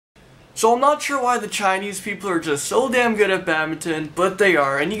So I'm not sure why the Chinese people are just so damn good at badminton, but they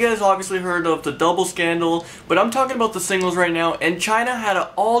are. And you guys obviously heard of the double scandal, but I'm talking about the singles right now, and China had an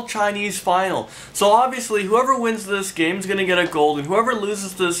all-Chinese final. So obviously whoever wins this game is going to get a gold, and whoever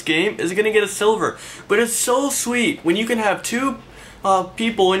loses this game is going to get a silver. But it's so sweet when you can have two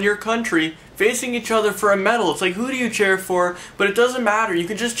people in your country facing each other for a medal. It's like, who do you cheer for? But it doesn't matter. You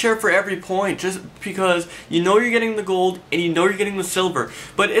can just cheer for every point just because you know you're getting the gold and you know you're getting the silver.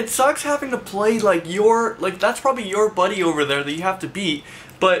 But it sucks having to play like that's probably your buddy over there that you have to beat.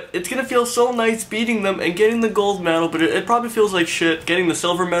 But it's gonna feel so nice beating them and getting the gold medal, but it probably feels like shit getting the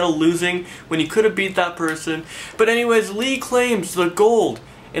silver medal, losing when you could have beat that person. But anyways, Lee claims the gold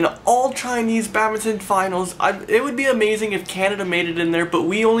in all Chinese badminton finals. It would be amazing if Canada made it in there, but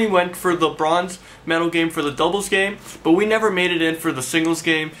we only went for the bronze medal game for the doubles game, but we never made it in for the singles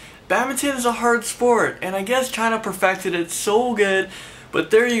game. Badminton is a hard sport, and I guess China perfected it so good.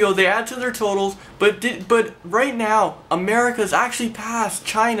 But there you go, they add to their totals. But right now, America's actually passed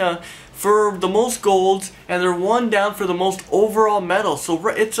China for the most golds, and they're one down for the most overall medals. So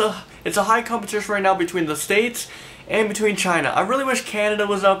it's a high competition right now between the States and between China. I really wish Canada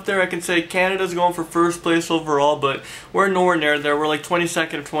was up there. I can say Canada's going for first place overall, but we're nowhere near there. We're like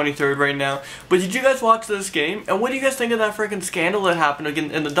 22nd or 23rd right now. But did you guys watch this game? And what do you guys think of that freaking scandal that happened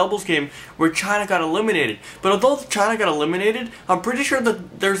again in the doubles game where China got eliminated? But although China got eliminated, I'm pretty sure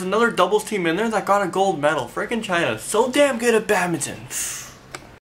that there's another doubles team in there that got a gold medal. Freaking China, so damn good at badminton.